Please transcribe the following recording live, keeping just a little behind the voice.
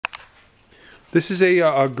This is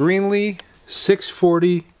a GREENLEE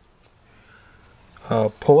 640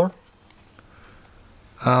 puller.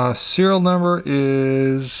 Serial number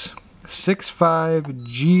is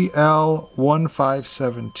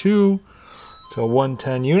 65GL1572. It's a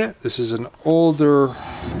 110 unit. This is an older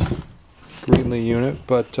GREENLEE unit,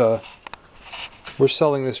 but we're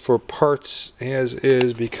selling this for parts as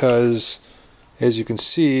is because, as you can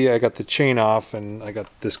see, I got the chain off and I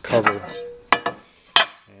got this cover.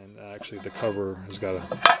 And actually the cover has got a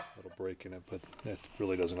little break in it, but that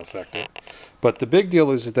really doesn't affect it. But the big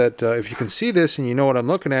deal is that if you can see this and you know what I'm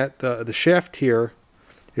looking at, the shaft here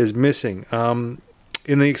is missing.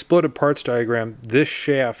 In the exploded parts diagram, this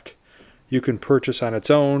shaft you can purchase on its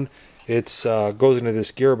own. It's goes into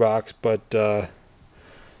this gearbox, but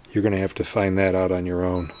you're going to have to find that out on your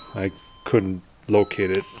own. I couldn't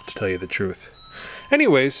locate it, to tell you the truth.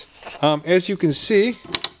 Anyways, as you can see,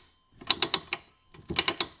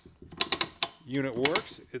 unit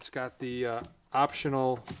works. It's got the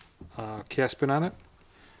optional caspin on it.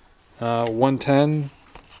 110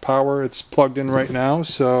 power. It's plugged in right now,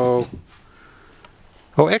 so...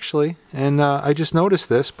 Oh, actually, and I just noticed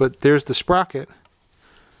this, but there's the sprocket.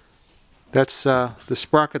 That's the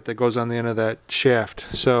sprocket that goes on the end of that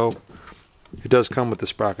shaft. So it does come with the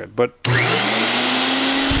sprocket, but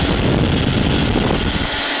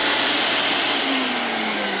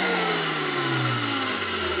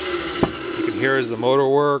you can hear as the motor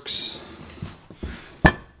works.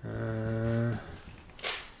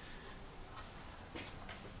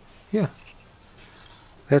 Yeah.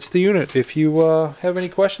 That's the unit. If you have any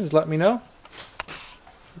questions, let me know.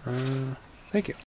 Thank you.